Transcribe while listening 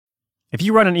If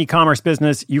you run an e-commerce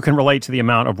business, you can relate to the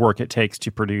amount of work it takes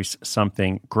to produce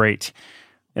something great.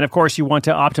 And of course, you want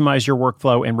to optimize your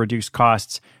workflow and reduce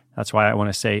costs. That's why I want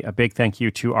to say a big thank you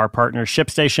to our partner,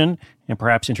 ShipStation, and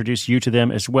perhaps introduce you to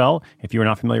them as well. If you are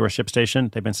not familiar with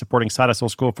ShipStation, they've been supporting Side Hustle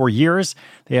School for years.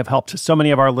 They have helped so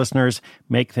many of our listeners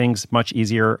make things much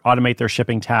easier, automate their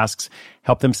shipping tasks,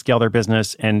 help them scale their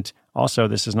business, and also,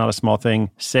 this is not a small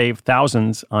thing, save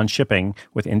thousands on shipping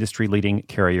with industry-leading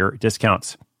carrier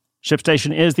discounts.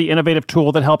 ShipStation is the innovative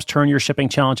tool that helps turn your shipping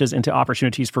challenges into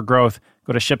opportunities for growth.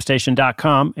 Go to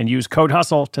ShipStation.com and use code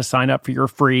HUSTLE to sign up for your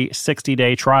free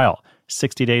 60-day trial.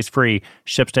 60 days free.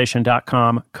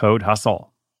 ShipStation.com, code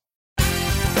HUSTLE.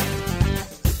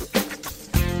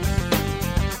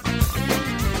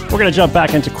 We're going to jump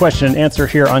back into question and answer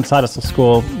here on Side Hustle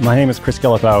School. My name is Chris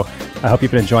Guillebeau. I hope you've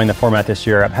been enjoying the format this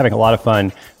year. I'm having a lot of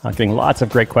fun getting lots of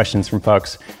great questions from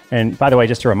folks. And by the way,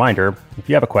 just a reminder, if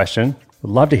you have a question, we'd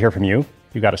love to hear from you.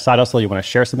 If you've got a side hustle, you want to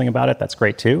share something about it, that's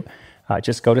great too.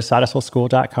 Just go to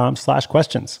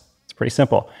sidehustleschool.com/questions. It's pretty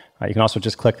simple. You can also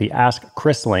just click the Ask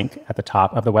Chris link at the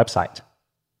top of the website.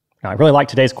 Now, I really like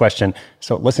today's question,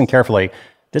 so listen carefully.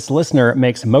 This listener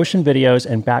makes motion videos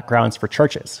and backgrounds for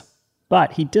churches,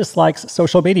 but he dislikes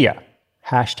social media.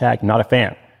 #not a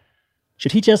fan.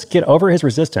 Should he just get over his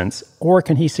resistance, or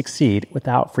can he succeed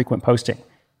without frequent posting?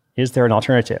 Is there an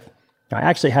alternative? Now, I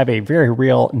actually have a very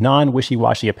real,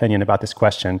 non-wishy-washy opinion about this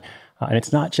question, and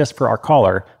it's not just for our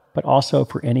caller, but also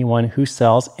for anyone who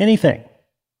sells anything.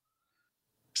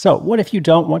 So, what if you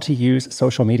don't want to use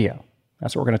social media?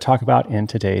 That's what we're going to talk about in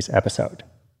today's episode.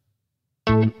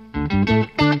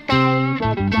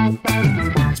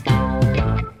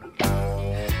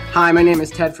 Hi, my name is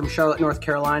Ted from Charlotte, North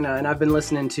Carolina, and I've been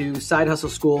listening to Side Hustle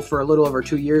School for a little over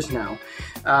 2 years now.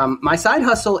 My side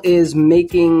hustle is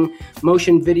making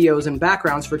motion videos and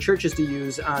backgrounds for churches to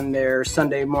use on their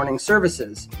Sunday morning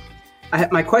services.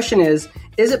 My question is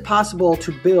it possible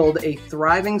to build a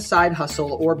thriving side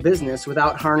hustle or business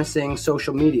without harnessing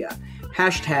social media?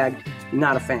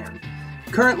 #not a fan.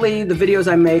 Currently, the videos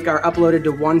I make are uploaded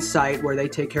to one site where they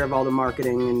take care of all the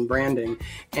marketing and branding,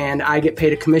 and I get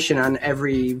paid a commission on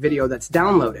every video that's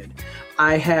downloaded.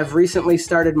 I have recently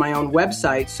started my own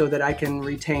website so that I can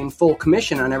retain full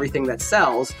commission on everything that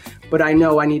sells, but I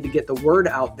know I need to get the word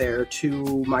out there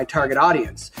to my target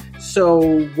audience.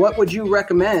 So what would you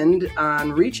recommend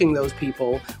on reaching those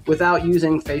people without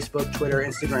using Facebook, Twitter,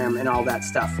 Instagram, and all that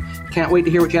stuff? Can't wait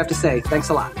to hear what you have to say. Thanks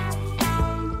a lot.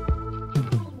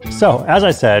 So, as I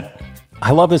said,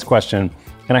 I love this question,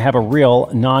 and I have a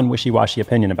real non-wishy-washy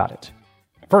opinion about it.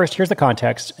 First, here's the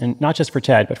context, and not just for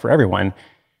Ted, but for everyone.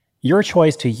 Your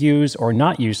choice to use or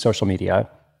not use social media,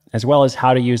 as well as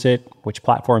how to use it, which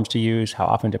platforms to use, how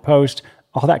often to post,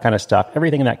 all that kind of stuff,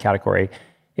 everything in that category,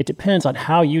 it depends on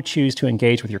how you choose to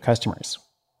engage with your customers.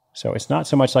 So it's not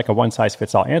so much like a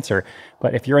one-size-fits-all answer,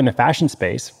 but if you're in the fashion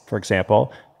space, for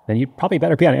example, then you probably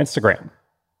better be on Instagram.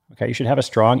 Okay, you should have a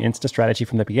strong Insta strategy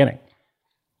from the beginning.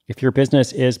 If your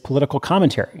business is political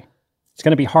commentary, it's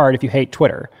going to be hard if you hate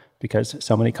Twitter because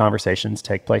so many conversations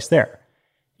take place there.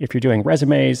 If you're doing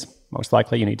resumes, most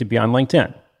likely you need to be on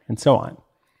LinkedIn, and so on.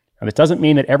 Now, this doesn't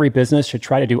mean that every business should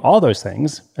try to do all those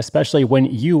things, especially when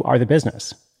you are the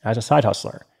business as a side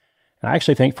hustler. And I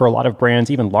actually think for a lot of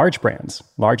brands, even large brands,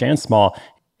 large and small,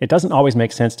 it doesn't always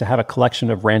make sense to have a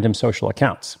collection of random social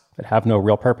accounts that have no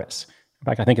real purpose. In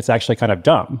fact, I think it's actually kind of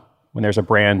dumb when there's a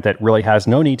brand that really has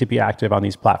no need to be active on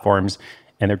these platforms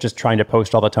and they're just trying to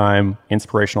post all the time,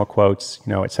 inspirational quotes,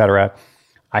 et cetera.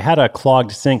 I had a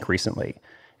clogged sink recently.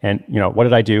 And, what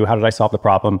did I do? How did I solve the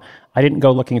problem? I didn't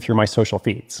go looking through my social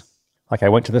feeds. Like I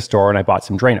went to the store and I bought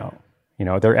some Drano.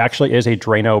 There actually is a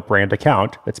Drano brand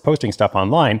account that's posting stuff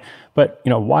online, but,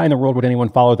 why in the world would anyone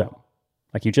follow them?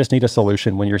 Like you just need a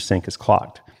solution when your sink is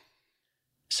clogged.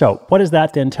 So what does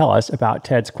that then tell us about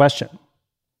Ted's question?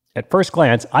 At first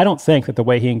glance, I don't think that the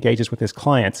way he engages with his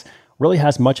clients really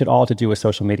has much at all to do with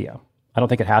social media. I don't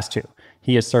think it has to.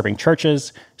 He is serving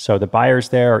churches, so the buyers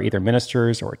there are either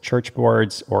ministers or church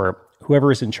boards or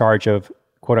whoever is in charge of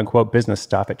quote-unquote business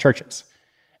stuff at churches.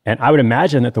 And I would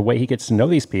imagine that the way he gets to know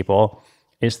these people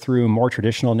is through more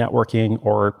traditional networking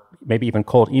or maybe even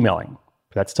cold emailing.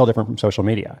 But that's still different from social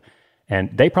media. And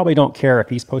they probably don't care if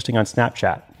he's posting on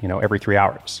Snapchat, every 3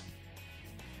 hours.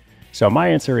 So my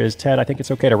answer is, Ted, I think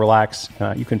it's okay to relax.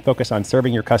 You can focus on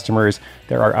serving your customers.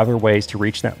 There are other ways to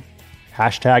reach them.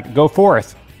 #go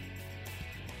forth.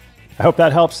 I hope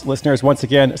that helps. Listeners, once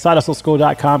again,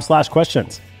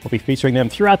 sidehustleschool.com/questions. We'll be featuring them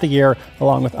throughout the year,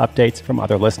 along with updates from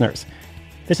other listeners.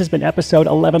 This has been episode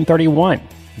 1131,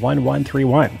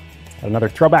 1131. Got another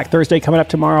Throwback Thursday coming up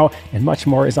tomorrow, and much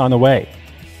more is on the way.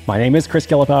 My name is Chris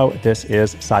Guillebeau. This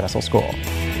is Side Hustle School.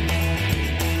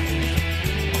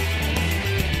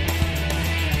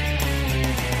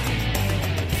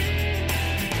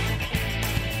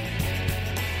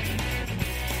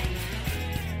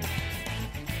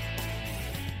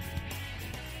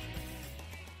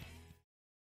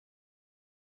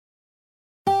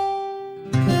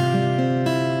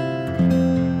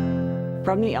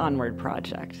 From the Onward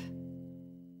Project.